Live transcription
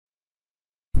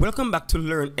Welcome back to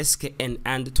Learn SKN,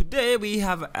 and today we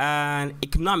have an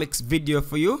economics video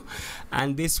for you,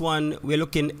 and this one we're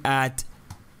looking at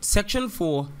section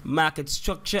 4, market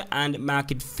structure and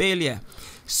market failure.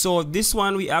 So this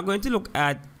one we are going to look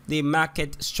at the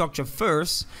market structure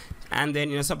first, and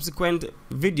then in a subsequent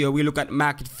video we look at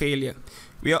market failure.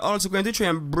 We are also going to try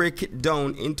and break it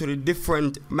down into the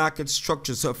different market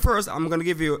structures. So first I'm going to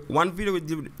give you one video with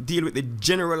deal with the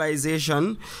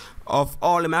generalization of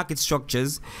all the market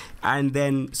structures, and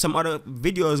then some other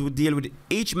videos will deal with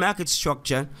each market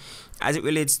structure as it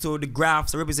relates to the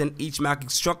graphs that represent each market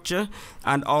structure,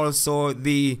 and also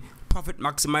the profit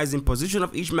maximizing position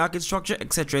of each market structure,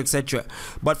 etc., etc.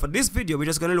 But for this video we're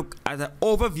just going to look at an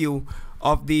overview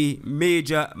of the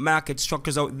major market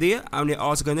structures out there, and we're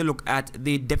also going to look at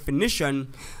the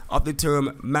definition of the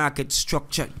term market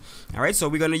structure. Alright, so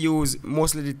we're going to use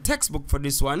mostly the textbook for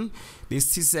this one, the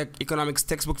CSEC economics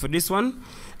textbook for this one,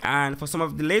 and for some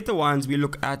of the later ones we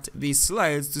look at the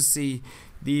slides to see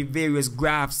the various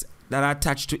graphs that are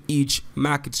attached to each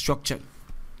market structure.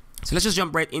 So let's just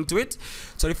jump right into it.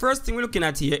 So the first thing we're looking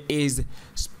at here is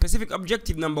specific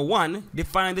objective number 1,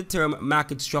 define the term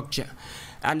market structure.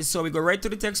 And so we go right to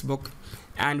the textbook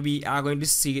and we are going to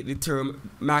see the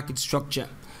term market structure.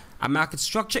 A market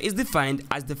structure is defined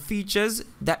as the features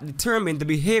that determine the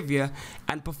behavior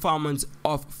and performance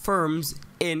of firms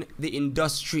in the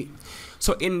industry.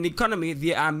 So in the economy,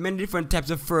 there are many different types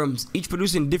of firms, each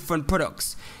producing different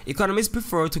products. Economists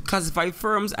prefer to classify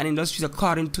firms and industries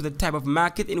according to the type of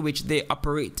market in which they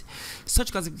operate.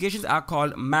 Such classifications are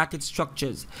called market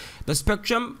structures. The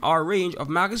spectrum or range of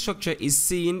market structure is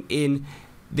seen in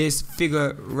this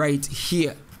figure right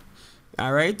here.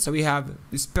 Alright, so we have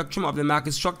the spectrum of the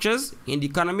market structures in the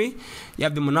economy. You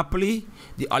have the monopoly,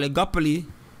 the oligopoly,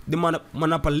 the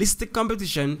monopolistic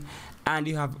competition, and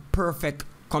you have perfect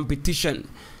competition.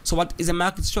 So what is a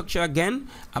market structure again?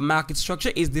 A market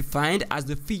structure is defined as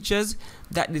the features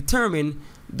that determine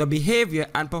the behavior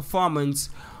and performance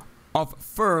of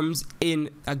firms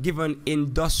in a given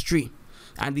industry.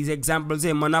 And these examples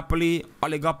are monopoly,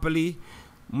 oligopoly,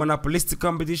 monopolistic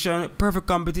competition, perfect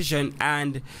competition,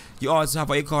 and you also have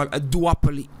what you call a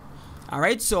duopoly.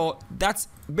 Alright, so that's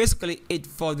basically it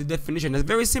for the definition. It's a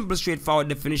very simple, straightforward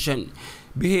definition.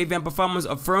 Behavior and performance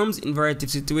of firms in variety of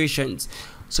situations.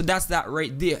 So that's that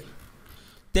right there.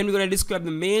 Then we're going to describe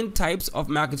the main types of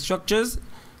market structures,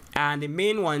 and the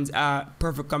main ones are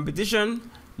perfect competition,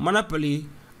 monopoly,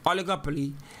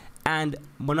 oligopoly, and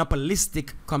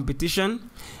monopolistic competition.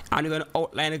 And we're going to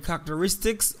outline the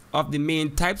characteristics of the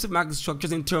main types of market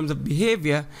structures in terms of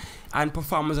behavior and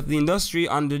performance of the industry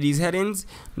under these headings: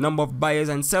 number of buyers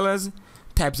and sellers,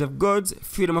 types of goods,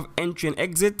 freedom of entry and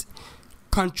exit,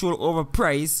 control over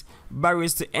price,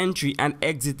 barriers to entry and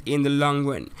exit in the long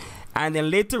run. And then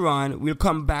later on we'll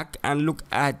come back and look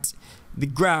at the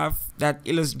graphs that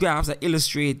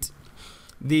illustrate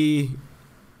the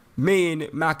main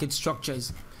market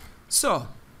structures. So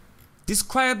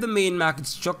describe the main market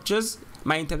structures,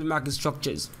 main type of market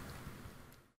structures.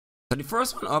 So the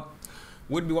first one up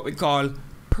would be what we call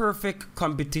perfect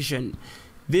competition.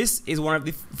 This is one of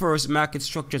the first market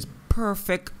structures,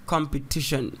 perfect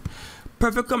competition.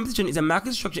 Perfect competition is a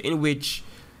market structure in which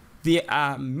there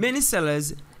are many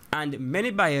sellers and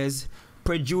many buyers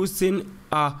producing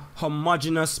a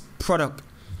homogeneous product.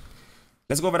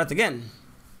 Let's go over that again.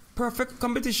 Perfect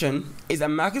competition is a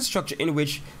market structure in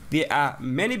which there are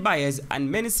many buyers and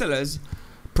many sellers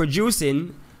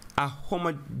producing a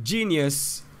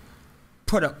homogeneous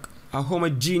product. A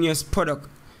homogeneous product.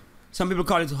 Some people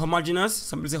call it homogeneous,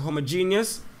 some people say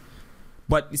homogeneous,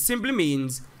 but it simply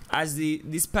means, as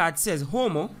this part says,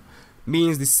 homo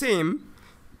means the same.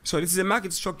 So this is a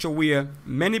market structure where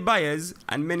many buyers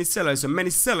and many sellers, so many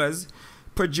sellers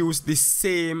produce the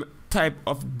same type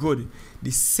of good,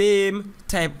 the same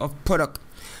type of product.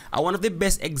 One of the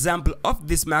best example of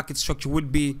this market structure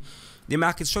would be the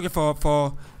market structure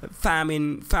for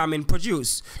farming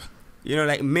produce. You know,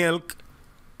 like milk,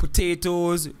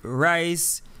 potatoes,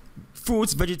 rice,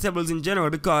 fruits, vegetables in general,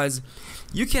 because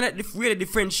you cannot really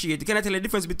differentiate. You cannot tell the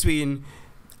difference between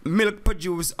milk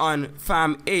produced on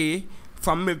farm A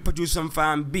from milk produced on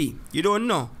farm B. You don't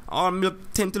know. All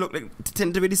milk tend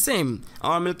to be the same.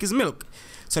 All milk is milk.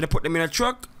 So they put them in a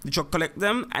truck, the truck collect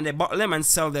them, and they bottle them and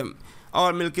sell them.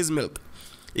 All milk is milk.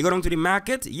 You go down to the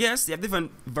market, yes, they have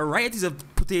different varieties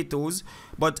of potatoes,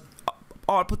 but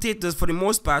all potatoes, for the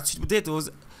most part, sweet potatoes,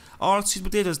 All sweet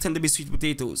potatoes tend to be sweet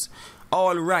potatoes.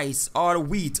 All rice, all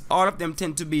wheat, all of them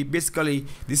tend to be basically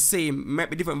the same. Might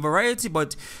be different variety,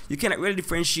 but you cannot really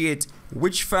differentiate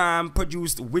which farm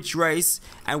produced which rice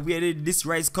and where did this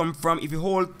rice come from. If you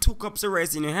hold 2 cups of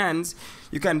rice in your hands,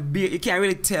 you can't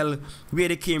really tell where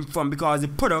they came from, because the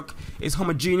product is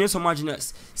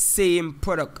homogeneous, same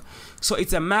product. So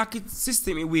it's a market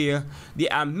system where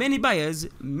there are many buyers,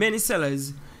 many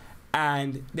sellers,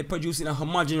 and they're producing a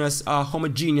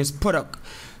homogeneous product.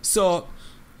 So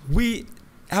we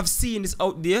have seen this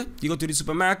out there. You go to the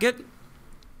supermarket,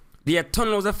 there are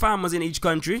tons of farmers in each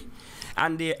country,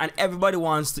 and everybody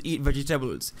wants to eat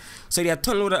vegetables. So there are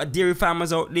tons of dairy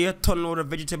farmers out there, tons of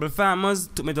vegetable farmers,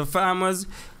 tomato farmers,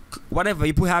 whatever,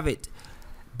 you have it.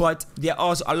 But there are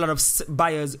also a lot of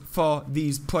buyers for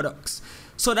these products.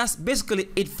 So that's basically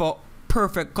it for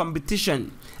perfect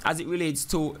competition as it relates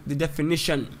to the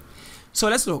definition. So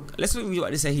let's look at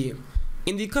what they say here.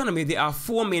 In the economy, there are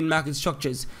 4 main market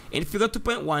structures. In figure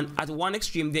 2.1, at one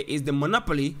extreme, there is the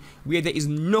monopoly, where there is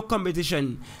no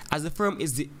competition, as the firm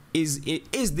is the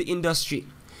industry.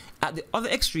 At the other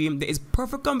extreme, there is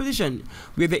perfect competition,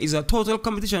 where there is total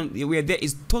competition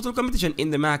in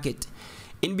the market.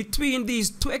 In between these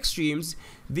 2 extremes,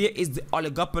 there is the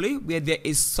oligopoly, where there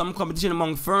is some competition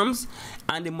among firms,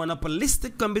 and the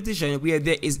monopolistic competition, where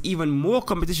there is even more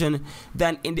competition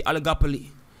than in the oligopoly.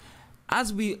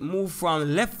 As we move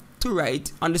from left to right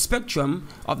on the spectrum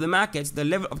of the markets, the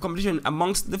level of competition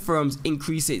amongst the firms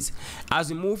increases.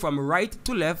 As we move from right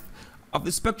to left of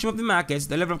the spectrum of the markets,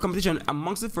 the level of competition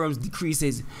amongst the firms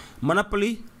decreases.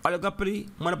 Monopoly, oligopoly,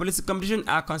 monopolistic competition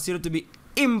are considered to be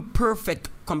imperfect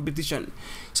competition.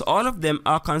 So all of them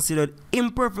are considered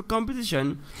imperfect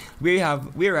competition,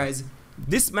 whereas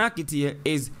this market here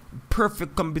is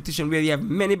perfect competition, where you have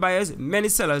many buyers, many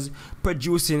sellers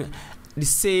producing the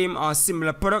same or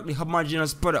similar product, the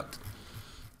homogeneous product.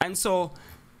 And so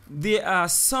there are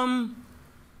some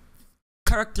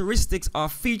characteristics or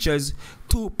features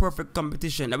to perfect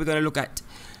competition that we're going to look at.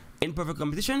 In perfect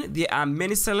competition, there are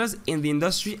many sellers in the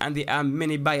industry and there are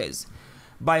many buyers.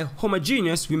 By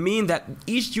homogeneous, we mean that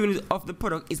each unit of the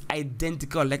product is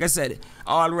identical. Like I said,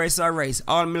 all rice are rice,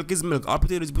 all milk is milk, all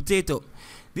potato is potato.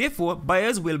 Therefore,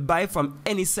 buyers will buy from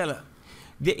any seller.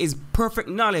 There is perfect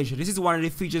knowledge. This is one of the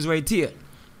features right here.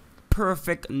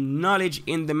 Perfect knowledge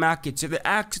in the market. So they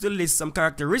ask you to list some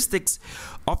characteristics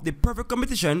of the perfect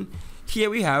competition.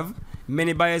 Here we have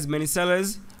many buyers, many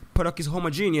sellers, product is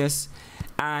homogeneous,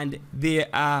 and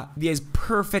there's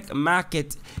perfect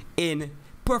knowledge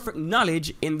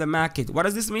in the market. What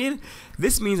does this mean?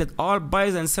 This means that all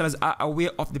buyers and sellers are aware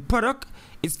of the product,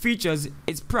 its features,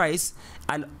 its price,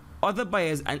 and other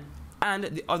buyers and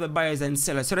the other buyers and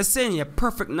sellers. So they're saying here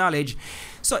perfect knowledge.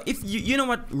 So if you know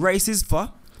what rice is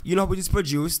for, you know what is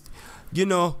produced, you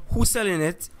know who's selling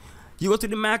it, you go to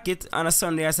the market on a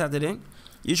Sunday or Saturday,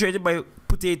 you try to buy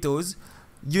potatoes,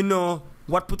 you know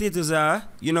what potatoes are,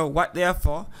 you know what they are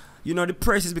for, you know the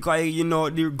prices, because you know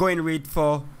the going rate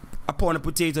for a pound of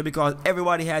potato, because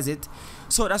everybody has it.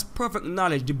 So that's perfect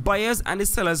knowledge. The buyers and the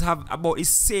sellers have about the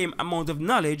same amount of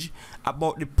knowledge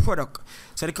about the product.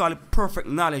 So they call it perfect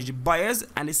knowledge. The buyers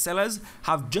and the sellers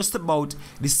have just about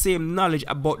the same knowledge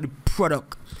about the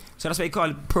product. So that's why you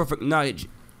call it perfect knowledge.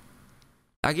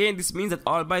 Again, this means that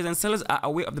all buyers and sellers are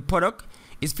aware of the product,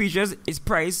 its features, its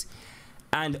price,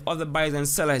 and other buyers and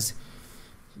sellers.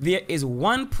 There is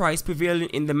one price prevailing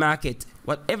in the market.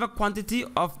 Whatever quantity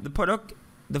of the product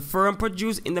the firm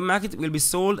produced in the market will be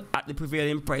sold at the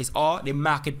prevailing price, or the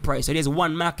market price. So there's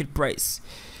one market price.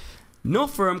 No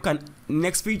firm can,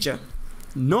 next feature,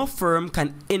 no firm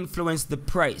can influence the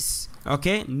price.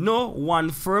 Okay, no one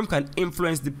firm can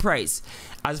influence the price,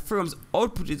 as firm's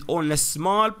output is only a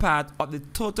small part of the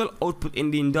total output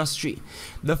in the industry.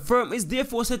 The firm is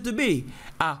therefore said to be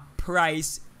a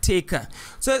price taker.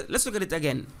 So let's look at it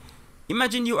again.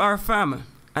 Imagine you are a farmer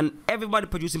and everybody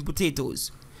producing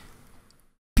potatoes.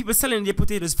 People selling their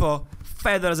potatoes for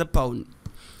 $5 a pound.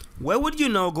 Where would you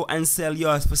now go and sell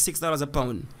yours for $6 a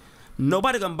pound?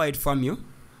 Nobody can buy it from you.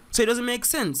 So it doesn't make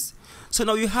sense. So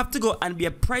now you have to go and be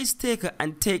a price taker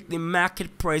and take the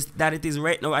market price that it is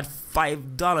right now at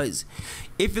 $5.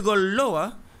 If you go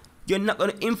lower, you're not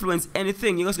going to influence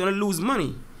anything. You're just going to lose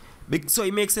money. So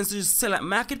it makes sense to just sell at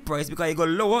market price, because you go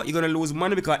lower, you're going to lose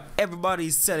money because everybody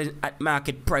is selling at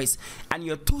market price. And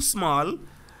you're too small,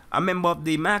 a member of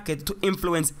the market, to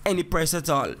influence any price at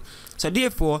all. So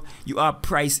therefore, you are a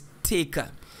price taker.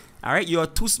 All right, you are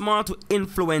too small to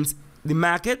influence the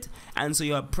market, and so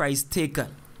you're a price taker.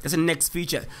 That's the next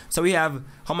feature. So we have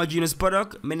homogeneous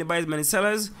product, many buyers, many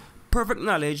sellers, perfect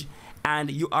knowledge,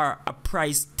 and you are a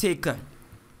price taker.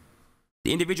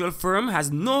 The individual firm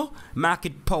has no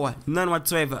market power, none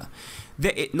whatsoever.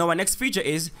 Now, our next feature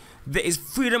is there is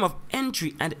freedom of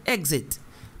entry and exit,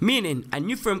 meaning a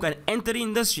new firm can enter the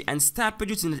industry and start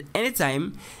producing at any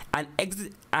time, and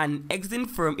an exiting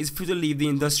firm is free to leave the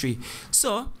industry.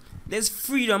 So there's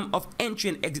freedom of entry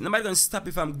and exit. Nobody's going to stop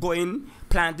if I'm going,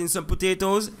 planting some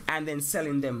potatoes, and then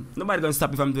selling them. Nobody's going to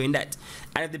stop if I'm doing that.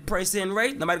 And if the price ain't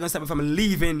right, nobody's going to stop if I'm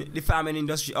leaving the farming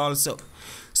industry also.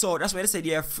 So that's why they said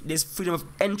there's freedom of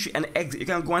entry and exit. You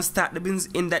can go and start the business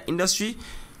in that industry.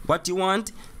 What you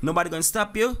want, nobody going to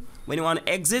stop you. When you want to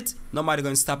exit, nobody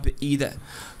going to stop you either.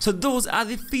 So those are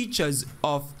the features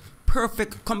of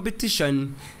perfect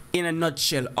competition in a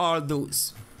nutshell. All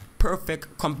those.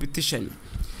 Perfect competition.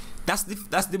 That's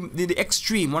the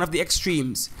extreme, one of the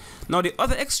extremes. Now the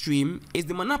other extreme is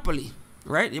the monopoly,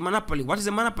 right? The monopoly. What is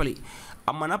a monopoly?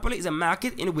 A monopoly is a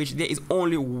market in which there is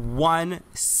only one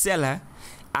seller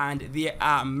and there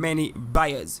are many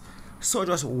buyers. So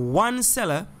just one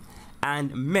seller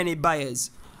and many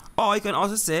buyers. Or you can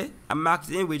also say a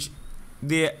market in which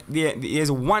there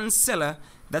is one seller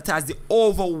that has the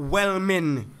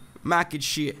overwhelming market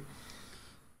share.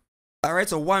 Alright,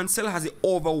 so one seller has the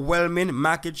overwhelming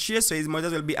market share, so it might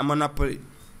as well be a monopoly.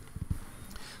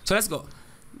 So let's go.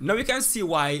 Now we can see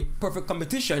why perfect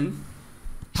competition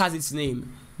has its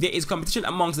name. There is competition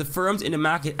amongst the firms in the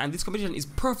market, and this competition is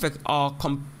perfect or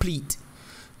complete.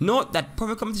 Note that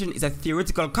perfect competition is a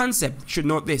theoretical concept. You should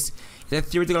note this. It's a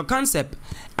theoretical concept,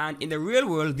 and in the real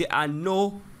world, there are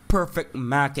no perfect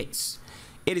markets.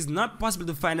 It is not possible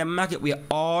to find a market where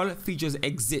all features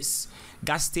exist.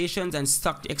 Gas stations and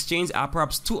stock exchange are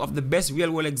perhaps two of the best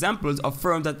real-world examples of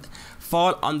firms that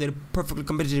fall under the perfectly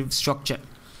competitive structure.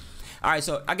 Alright,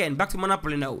 so again, back to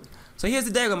monopoly now. So here's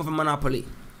the diagram of a monopoly.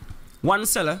 One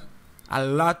seller, a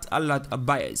lot of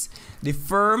buyers. The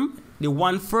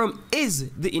one firm is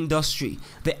the industry.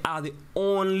 They are the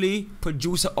only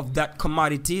producer of that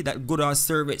commodity, that good or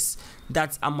service.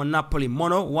 That's a monopoly.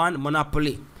 One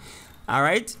monopoly.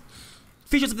 Alright?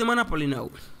 Features of the monopoly now.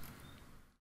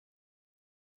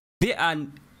 There are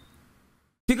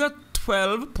figure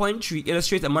 12.3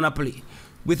 illustrates a monopoly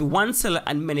with one seller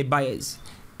and many buyers.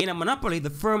 In a monopoly,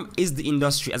 the firm is the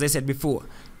industry, as I said before.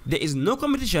 There is no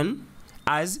competition,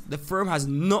 as the firm has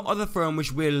no other firm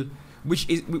which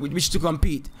to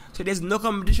compete. So there's no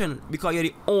competition because you're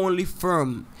the only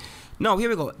firm. Now here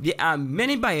we go. There are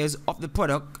many buyers of the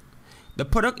product. The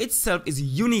product itself is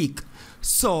unique.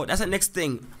 So that's the next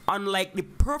thing. Unlike the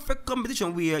perfect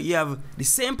competition where you have the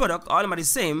same product, all of them are the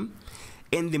same,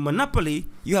 in the monopoly,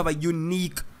 you have a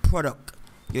unique product.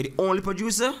 You're the only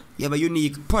producer, you have a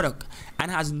unique product, and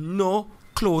has no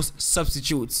close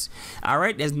substitutes.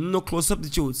 Alright, there's no close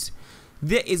substitutes.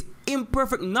 There is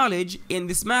imperfect knowledge in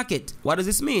this market. What does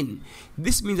this mean?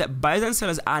 This means that buyers and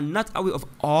sellers are not aware of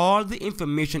all the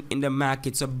information in the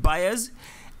market. So buyers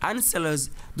and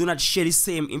sellers do not share the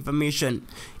same information.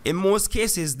 In most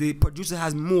cases, the producer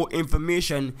has more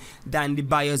information than the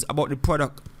buyers about the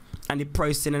product and the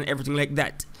pricing and everything like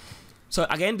that. So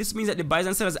again, this means that the buyers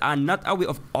and sellers are not aware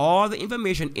of all the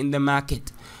information in the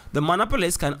market. The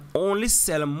monopolist can only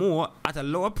sell more at a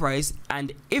lower price,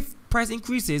 and if price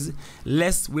increases,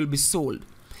 less will be sold.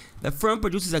 The firm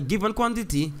produces a given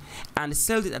quantity and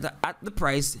sells it at the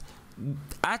price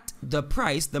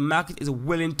the market is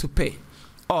willing to pay.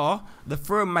 Or the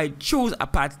firm might choose a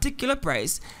particular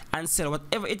price and sell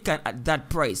whatever it can at that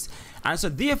price. And so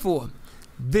therefore,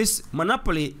 this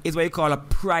monopoly is what you call a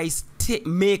price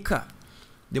maker.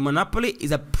 The monopoly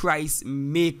is a price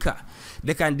maker.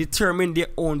 They can determine their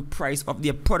own price of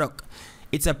their product.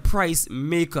 It's a price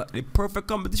maker. The perfect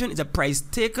competition is a price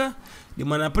taker. The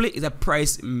monopoly is a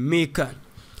price maker.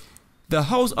 The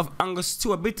House of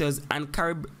Angostura Bitters and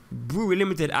Carib Brewery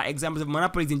Limited are examples of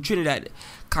monopolies in Trinidad.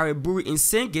 Carib Brewery in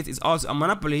St. Kitts is also a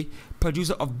monopoly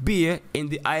producer of beer in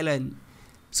the island.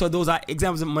 So those are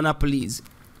examples of monopolies.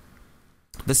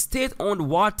 The state-owned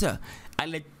water and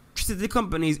electricity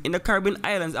companies in the Caribbean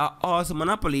islands are also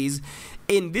monopolies.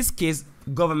 In this case,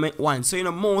 government ones.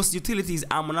 So most utilities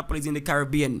are monopolies in the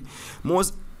Caribbean.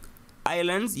 Most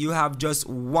islands, you have just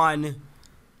one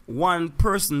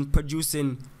person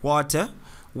producing water,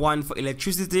 one for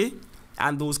electricity,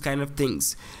 and those kind of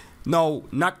things. Now,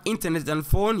 not internet and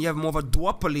phone, you have more of a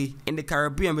duopoly in the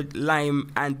Caribbean with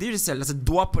Lime and Digicel. That's a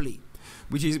duopoly,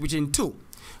 which is in two.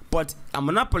 But a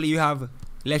monopoly, you have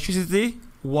electricity,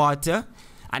 water,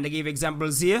 and they gave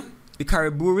examples here. The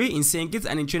Carib Brewery in St. Kitts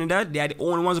and in Trinidad, they are the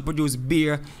only ones who produce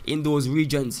beer in those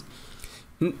regions.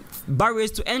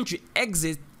 Barriers to entry,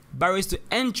 exit, barriers to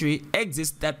entry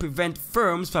exist that prevent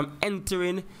firms from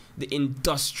entering the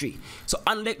industry. So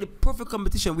unlike the perfect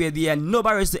competition where there are no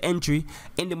barriers to entry,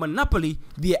 in the monopoly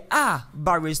there are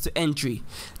barriers to entry.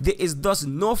 There is thus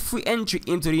no free entry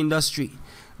into the industry.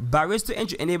 Barriers to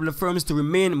entry enable the firms to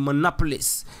remain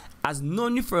monopolists, as no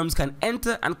new firms can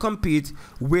enter and compete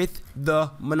with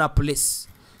the monopolists.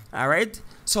 Alright,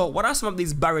 so what are some of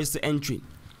these barriers to entry?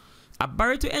 A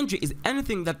barrier to entry is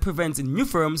anything that prevents new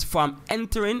firms from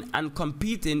entering and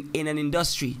competing in an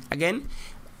industry. Again,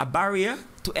 a barrier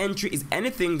to entry is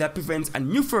anything that prevents a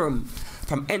new firm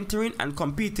from entering and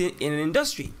competing in an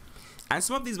industry. And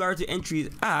some of these barriers to entry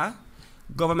are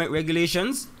government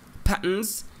regulations,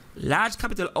 patents, large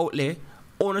capital outlay,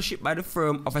 ownership by the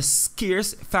firm of a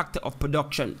scarce factor of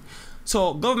production.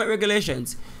 So government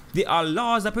regulations, there are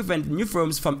laws that prevent new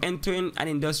firms from entering an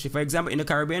industry. For example, in the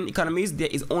Caribbean economies, there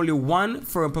is only one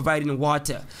firm providing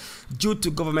water due to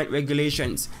government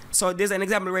regulations. So there's an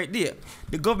example right there.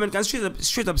 The government can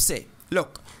straight up say,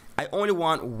 look, I only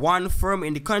want one firm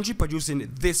in the country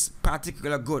producing this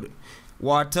particular good,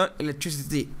 water,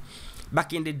 electricity.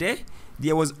 Back in the day,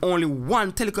 there was only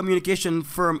one telecommunication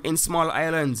firm in small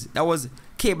islands. That was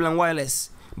cable and wireless.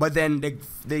 But then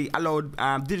they allowed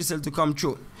digital to come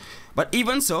through. But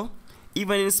even so,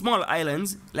 even in small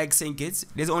islands like St. Kitts,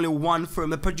 there's only one firm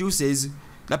that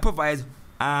provides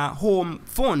home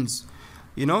phones.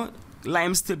 You know,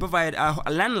 Lime still provide a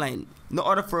landline. No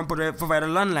other firm provide a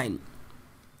landline.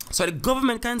 So the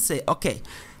government can say, okay,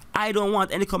 I don't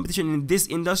want any competition in this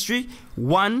industry,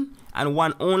 one and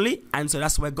one only, and so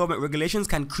that's why government regulations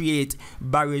can create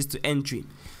barriers to entry.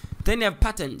 Then you have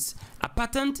patents. A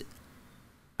patent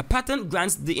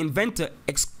grants the inventor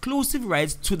exclusive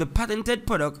rights to the patented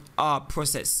product or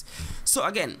process. So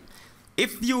again,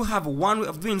 if you have one way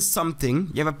of doing something,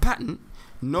 you have a patent,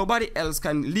 nobody else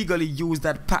can legally use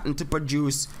that patent to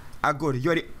produce a good.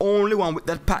 You're the only one with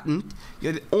that patent.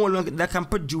 You're the only one that can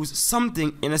produce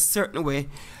something in a certain way.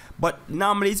 But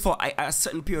normally it's for a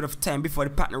certain period of time before the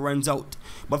patent runs out.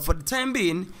 But for the time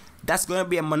being, that's going to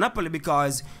be a monopoly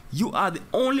because you are the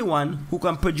only one who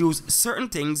can produce certain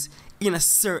things in a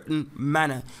certain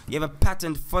manner. You have a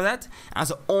patent for that, and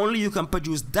so only you can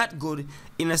produce that good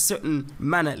in a certain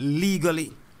manner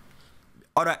legally.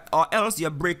 Or else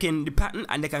you're breaking the patent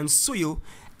and they can sue you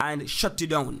and shut you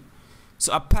down.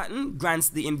 So a patent grants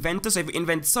the inventor, so if you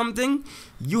invent something,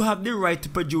 you have the right to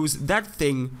produce that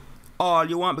thing all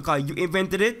you want because you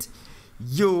invented it.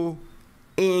 You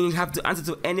ain't have to answer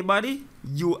to anybody.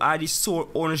 You are the sole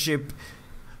ownership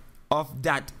of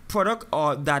that product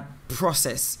or that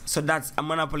process. So that's a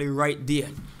monopoly right there.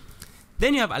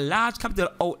 Then you have a large capital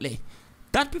outlay.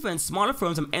 That prevents smaller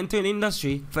firms from entering the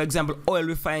industry. For example, oil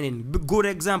refining. Good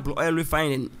example, oil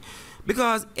refining.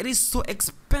 Because it is so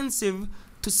expensive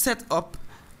to set up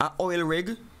an oil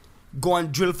rig, go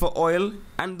and drill for oil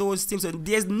and those things. So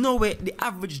there's no way the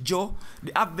average Joe,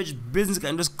 the average business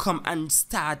can just come and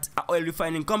start an oil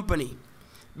refining company.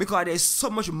 Because there's so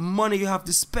much money you have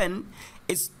to spend.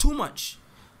 It's too much.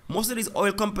 Most of these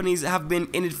oil companies have been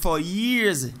in it for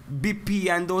years. BP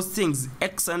and those things,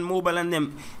 Exxon Mobil and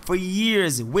them, for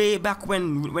years. Way back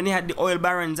when they had the oil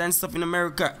barons and stuff in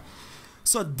America.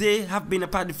 So they have been a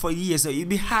part of it for years. So it'd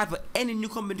be hard for any new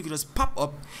company to just pop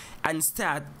up and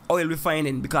start oil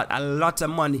refining because a lot of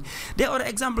money. There are other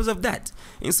examples of that.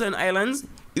 In certain islands,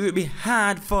 it would be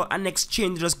hard for an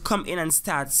exchange to just come in and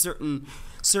start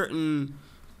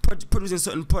producing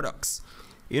certain products.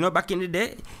 You know, back in the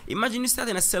day, imagine you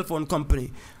starting a cell phone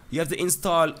company. You have to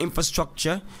install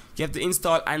infrastructure, you have to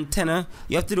install antenna,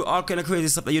 you have to do all kind of crazy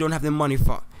stuff that you don't have the money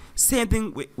for. Same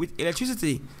thing with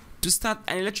electricity. To start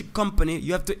an electric company,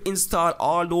 you have to install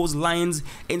all those lines,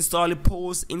 install the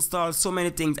posts, install so many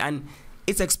things, and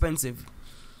it's expensive.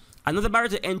 Another barrier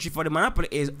to entry for the monopoly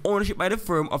is ownership by the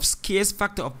firm of scarce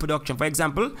factor of production. For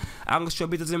example, Anglo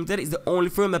Bitters Limited is the only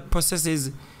firm that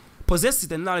possesses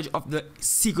the knowledge of the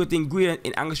secret ingredient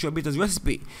in Anglo Bitters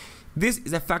recipe. This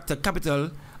is a factor,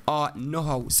 capital, or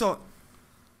know-how. So,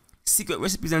 secret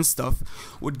recipes and stuff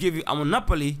would give you a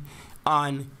monopoly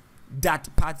on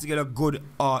that particular good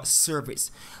or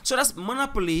service. So that's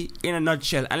monopoly in a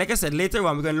nutshell. And like I said, later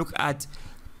on we're going to look at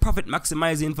profit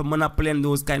maximizing for monopoly and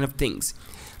those kind of things.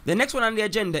 The next one on the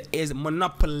agenda is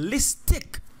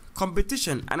monopolistic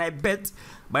competition, and I bet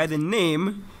by the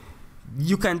name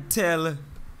you can tell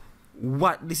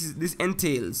what this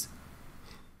entails.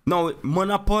 Now,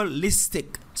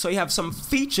 monopolistic, so you have some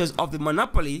features of the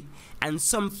monopoly and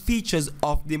some features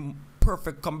of the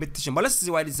perfect competition. But let's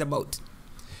see what it's about.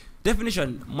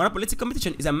 Definition: monopolistic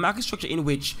competition is a market structure in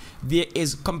which there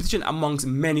is competition amongst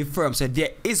many firms. So there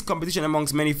is competition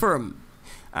amongst many firms.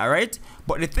 All right,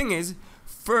 but the thing is,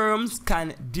 firms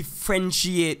can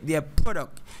differentiate their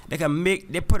product. They can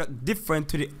make their product different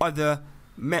to the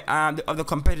other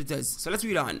competitors. So let's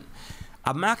read on.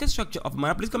 A market structure of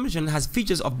monopoly competition has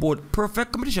features of both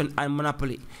perfect competition and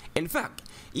monopoly. In fact,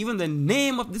 even the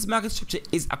name of this market structure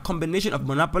is a combination of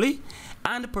monopoly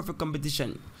and perfect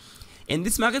competition. In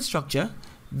this market structure,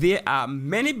 there are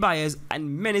many buyers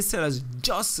and many sellers,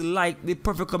 just like the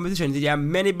perfect competition. There are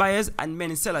many buyers and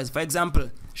many sellers. For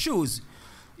example, shoes.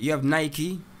 You have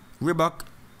Nike, Reebok,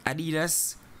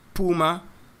 Adidas, Puma,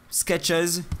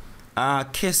 Skechers,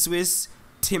 K-Swiss,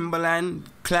 Timberland,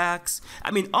 Clarks.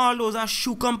 I mean, all those are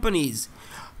shoe companies,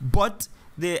 but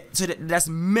that's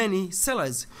many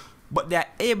sellers, but they are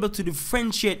able to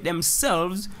differentiate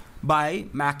themselves by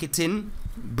marketing,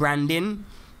 branding,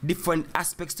 different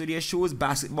aspects to their shoes,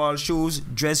 basketball shoes,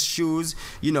 dress shoes,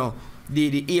 you know,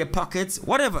 the ear pockets,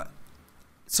 whatever.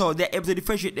 So they're able to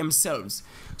differentiate themselves.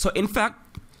 So in fact,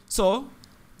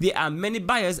 there are many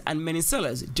buyers and many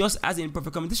sellers, just as in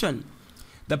perfect competition.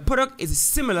 The product is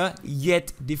similar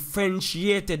yet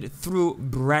differentiated through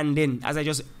branding, as I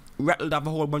just rattled off a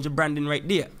whole bunch of branding right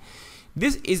there.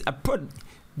 This is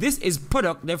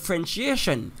product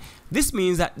differentiation. This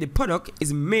means that the product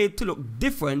is made to look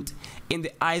different in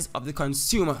the eyes of the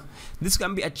consumer. This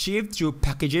can be achieved through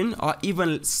packaging or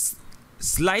even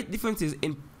slight differences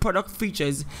in product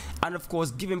features, and of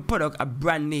course giving product a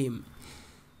brand name.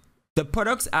 The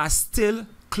products are still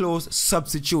close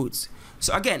substitutes.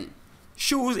 So again,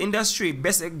 shoes industry,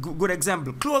 good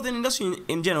example. Clothing industry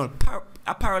in general,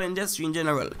 apparel industry in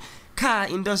general, car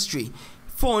industry,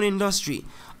 phone industry.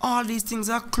 All these things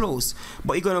are close,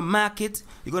 but you're gonna market,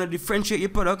 you're gonna differentiate your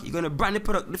product, you're gonna brand the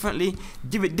product differently,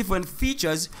 give it different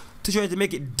features to try to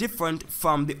make it different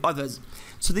from the others.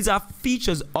 So these are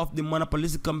features of the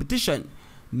monopolistic competition.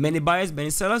 Many buyers, many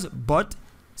sellers, but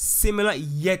similar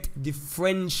yet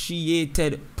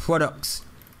differentiated products.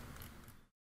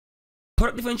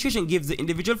 Product differentiation gives the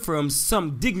individual firms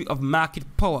some degree of market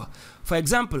power. For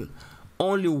example,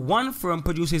 only one firm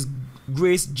produces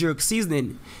Grace Jerk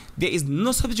seasoning. There is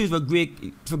no substitute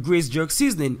for Grace Jerk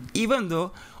seasoning, even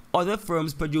though other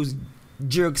firms produce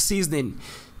jerk seasoning.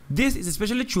 This is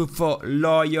especially true for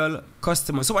loyal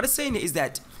customers. So what it's saying is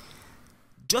that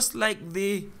just like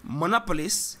the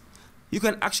monopolists, you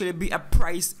can actually be a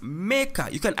price maker.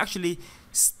 You can actually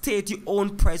state your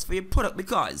own price for your product,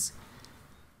 because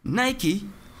Nike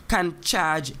can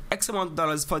charge X amount of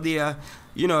dollars for their,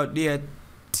 their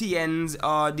TNs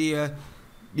or their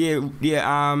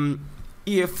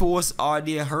Air Force or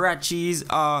their Huaraches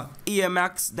or Air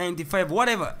Max 95,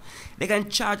 whatever. They can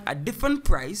charge a different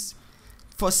price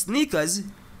for sneakers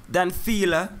than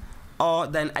Fila or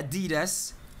than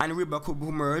Adidas and Reebok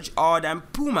who merge, or than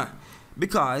Puma,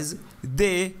 because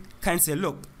they can say,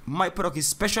 look, my product is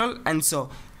special, and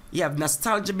so you have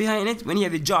nostalgia behind it. When you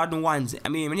have the Jordan 1s,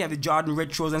 when you have the Jordan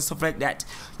retros and stuff like that,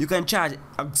 you can charge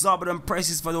exorbitant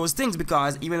prices for those things,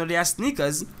 because even though they are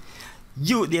sneakers,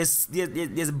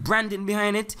 there's branding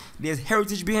behind it, there's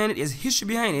heritage behind it, there's history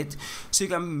behind it, so you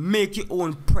can make your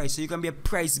own price. So you can be a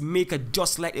price maker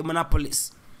just like a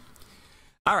monopolist.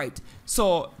 Alright,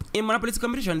 so in monopolistic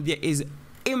competition, there is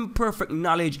imperfect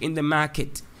knowledge in the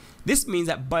market. This means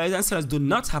that buyers and sellers do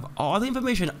not have all the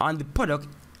information on the product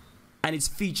and its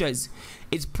features,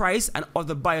 its price, and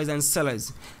other buyers and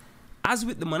sellers. As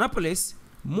with the monopolists,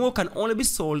 more can only be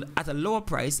sold at a lower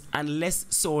price and less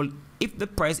sold if the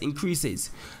price increases.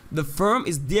 The firm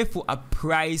is therefore a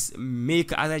price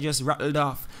maker, as I just rattled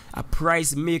off. A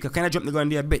price maker. Kind of jumped the gun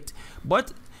there a bit.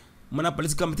 But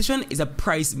monopolistic competition is a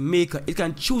price maker. It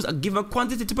can choose a given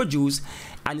quantity to produce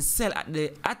and sell at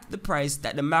the price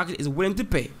that the market is willing to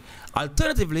pay.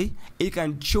 Alternatively, it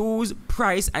can choose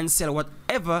price and sell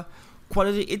whatever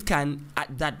quality it can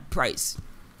at that price.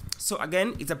 So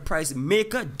again, it's a price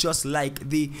maker, just like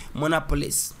the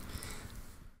monopolist.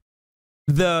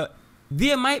 There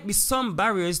might be some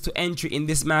barriers to entry in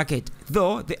this market,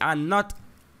 though they are not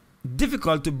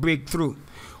difficult to break through.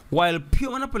 While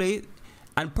pure monopoly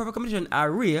and perfect competition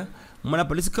are rare,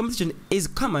 monopolistic competition is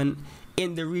common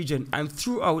in the region and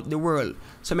throughout the world.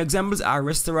 Some examples are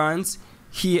restaurants,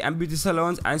 hair and beauty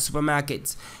salons, and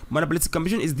supermarkets. Monopolistic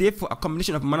competition is therefore a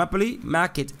combination of monopoly,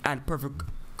 market, and perfect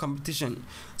competition.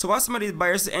 So what some of these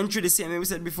barriers to entry, the same way we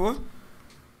said before,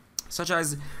 such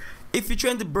as if you're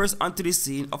trying to burst onto the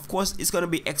scene, of course it's going to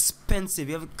be expensive.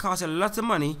 You have to cost a lot of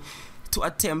money to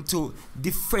attempt to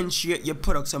differentiate your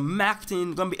product. So marketing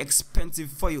is going to be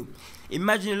expensive for you.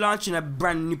 Imagine launching a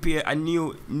brand new pair, a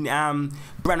new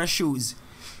brand of shoes.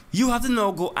 You have to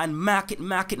now go and market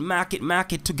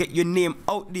to get your name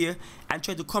out there and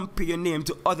try to compare your name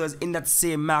to others in that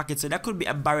same market. So that could be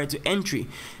a barrier to entry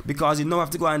because you now have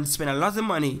to go and spend a lot of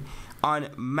money on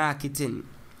marketing.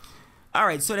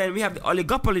 Alright, so then we have the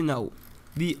oligopoly now.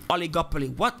 The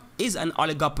oligopoly. What is an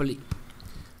oligopoly?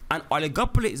 An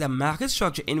oligopoly is a market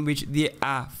structure in which there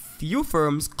are few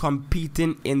firms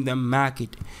competing in the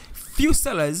market. Few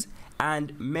sellers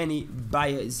and many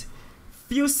buyers.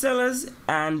 Few sellers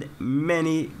and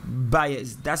many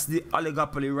buyers. That's the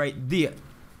oligopoly right there.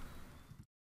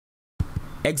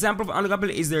 Example of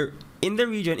oligopoly is there in the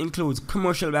region includes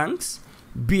commercial banks,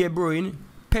 beer brewing,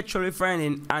 petrol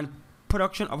refining, and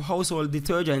production of household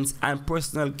detergents and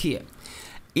personal care.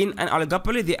 In an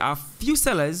oligopoly, there are few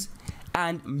sellers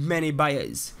and many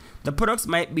buyers. The products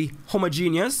might be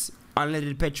homogeneous,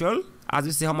 unleaded petrol, as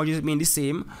we say homogeneous mean the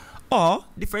same, or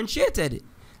differentiated,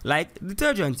 like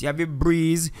detergents. You have your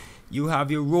Breeze, you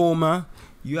have your Roma,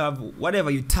 you have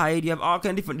whatever, you Tide, you have all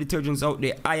kind of different detergents out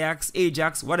there,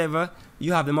 Ajax, whatever,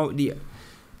 you have them out there.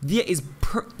 There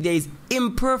is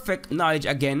imperfect knowledge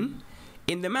again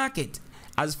in the market,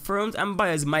 as firms and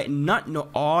buyers might not know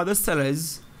all the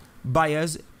sellers,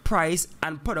 buyers, price,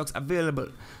 and products available.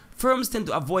 Firms tend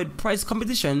to avoid price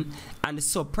competition, and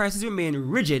so prices remain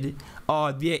rigid,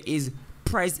 or there is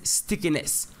price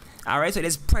stickiness. Alright, so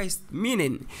there's price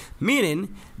meaning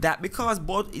that because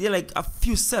both they're like a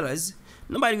few sellers,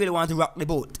 nobody really want to rock the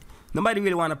boat. Nobody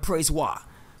really want to price war.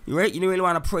 Right? You don't really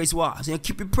want to price war. So you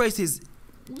keep your prices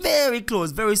very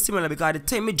close, very similar, because the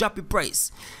time you drop your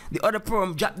price, the other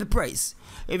firm drop the price.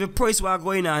 If a price war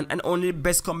going on, and only the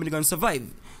best company gonna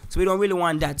survive. So we don't really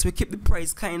want that. So we keep the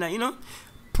price kinda, you know.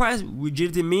 Price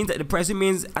rigidity means that the price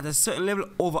remains at a certain level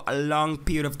over a long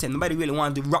period of time. Nobody really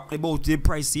want to rock the boat to the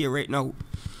price here right now.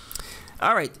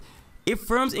 Alright, if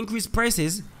firms increase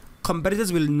prices,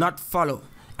 competitors will not follow,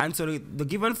 and so the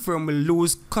given firm will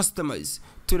lose customers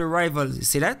to the rivals. You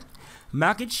see that?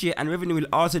 Market share and revenue will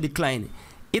also decline.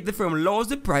 If the firm lowers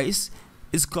the price,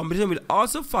 its competition will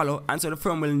also follow, and so the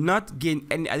firm will not gain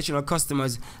any additional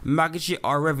customers, market share,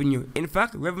 or revenue. In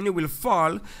fact, revenue will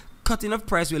fall. Cutting of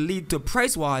price will lead to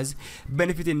price wars,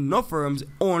 benefiting no firms,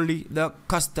 only the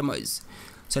customers.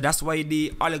 So that's why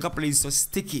the oligopoly is so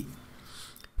sticky.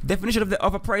 Definition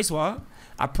of a price war.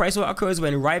 A price war occurs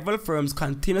when rival firms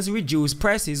continuously reduce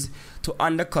prices to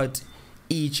undercut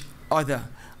each other.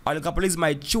 Oligopolies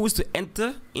might choose to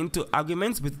enter into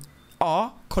arguments with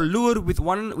or collude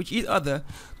with each other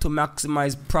to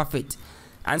maximize profit.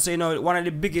 And so, you know, one of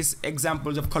the biggest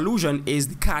examples of collusion is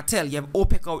the cartel. You have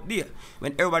OPEC out there.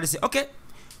 When everybody say, okay,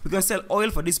 we're going to sell oil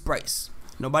for this price.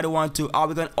 Nobody want to, are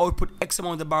we going to output X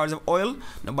amount of barrels of oil?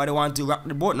 Nobody want to rock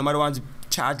the boat. Nobody want to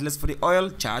charge less for the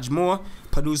oil, charge more,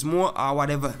 produce more, or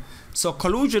whatever. So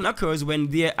collusion occurs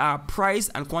when there are price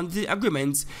and quantity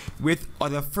agreements with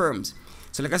other firms.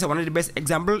 So like I said, one of the best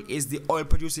examples is the oil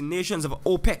producing nations of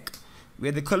OPEC,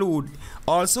 where they collude.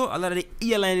 Also, a lot of the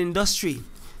airline industry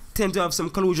tend to have some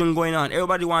collusion going on.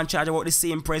 Everybody want to charge about the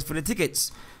same price for the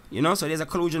tickets. You know, so there's a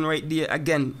collusion right there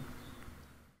again.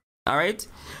 Alright.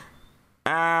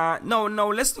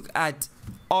 Now let's look at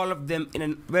all of them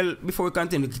well, before we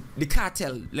continue, the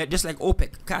cartel, just like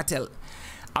OPEC, cartel.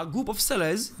 A group of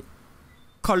sellers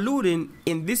colluding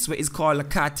in this way is called a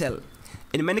cartel.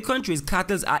 In many countries,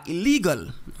 cartels are illegal.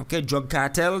 Okay, drug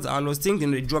cartels, all those things. You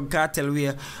know, the drug cartel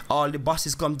where all the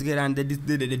bosses come together and they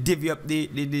divvy up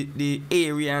the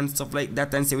area and stuff like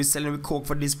that and say we're selling coke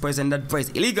for this price and that price.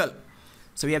 Illegal.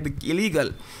 So we have the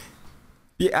illegal.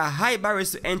 There are high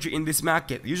barriers to entry in this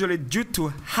market, usually due to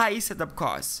high setup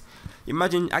costs.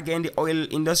 Imagine again the oil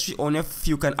industry, only a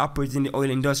few can operate in the oil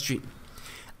industry.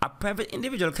 A private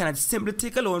individual cannot simply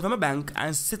take a loan from a bank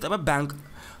and set up a bank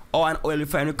or an oil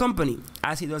refinery company,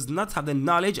 as he does not have the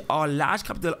knowledge or large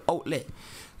capital outlay.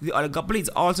 The oligopoly is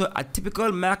also a typical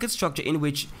market structure in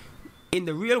which, in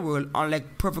the real world,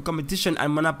 unlike perfect competition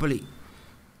and monopoly.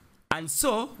 And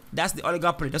so, that's the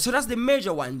oligopoly. So that's the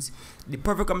major ones. The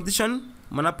perfect competition,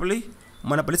 monopoly,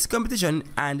 monopolistic competition,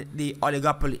 and the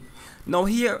oligopoly. Now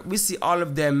here, we see all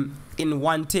of them in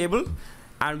one table,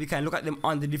 and we can look at them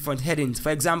on the different headings. For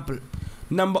example,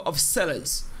 number of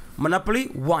sellers. Monopoly,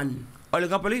 1.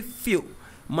 Oligopoly, few.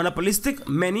 Monopolistic,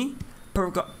 many.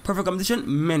 Perfect competition,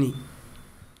 many.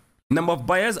 Number of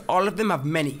buyers, all of them have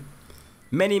many.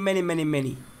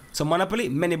 Many. So monopoly,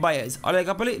 many buyers.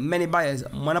 Oligopoly, many buyers.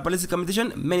 Monopolistic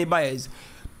competition, many buyers.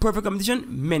 Perfect competition,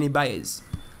 many buyers.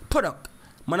 Product.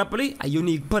 Monopoly, a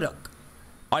unique product.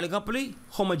 Oligopoly,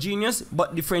 homogeneous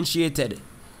but differentiated.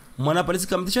 Monopolistic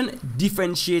competition,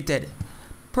 differentiated.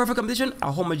 Perfect competition,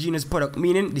 a homogeneous product,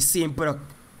 meaning the same product.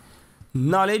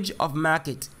 Knowledge of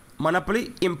market.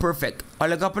 Monopoly, imperfect.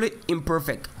 Oligopoly,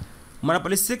 imperfect.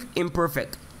 Monopolistic,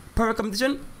 imperfect. Perfect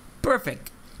competition, perfect.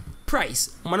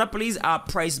 Price. Monopolies are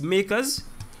price makers.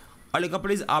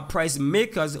 Oligopolies are price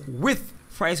makers with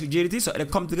price rigidity. So they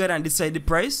come together and decide the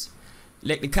price,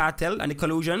 like the cartel and the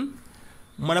collusion.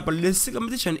 Monopolistic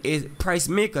competition is price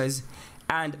makers,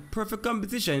 and perfect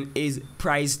competition is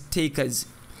price takers.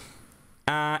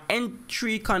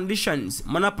 Entry conditions.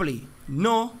 Monopoly,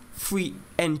 no free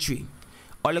entry.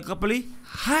 Oligopoly,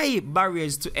 high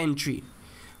barriers to entry.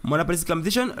 Monopolistic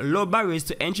competition, low barriers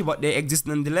to entry, but they exist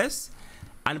nonetheless.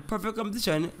 And perfect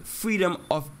competition, freedom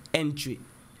of entry.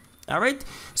 Alright,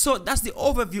 so that's the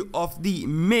overview of the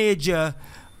major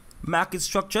market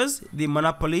structures: the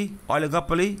monopoly,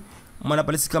 oligopoly,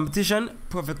 monopolistic competition,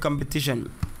 perfect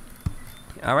competition.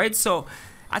 Alright, so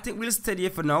I think we'll study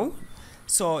it for now.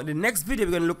 So the next video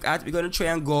we're going to look at, we're going to try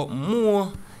and go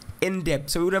more in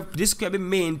depth. So we would have described the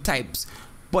main types,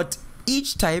 but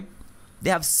each type, they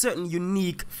have certain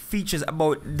unique features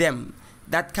about them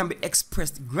that can be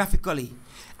expressed graphically.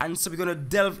 And so we're going to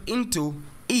delve into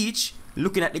each,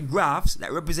 looking at the graphs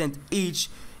that represent each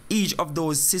of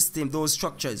those systems, those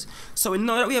structures. So we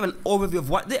know that we have an overview of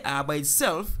what they are by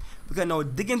itself. We can now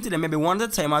dig into them maybe one at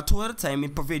a time or two at a time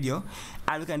in per video,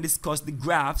 and we can discuss the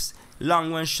graphs,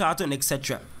 long one, short one,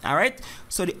 etc. Alright,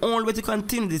 so the only way to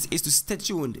continue this is to stay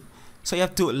tuned. So you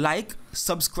have to like,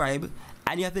 subscribe,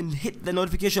 and you have to hit the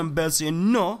notification bell so you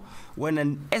know when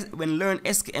Learn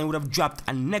SKN would have dropped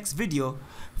a next video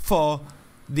for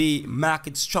the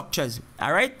market structures.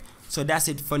 Alright, so that's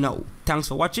it for now. Thanks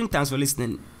for watching, thanks for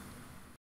listening.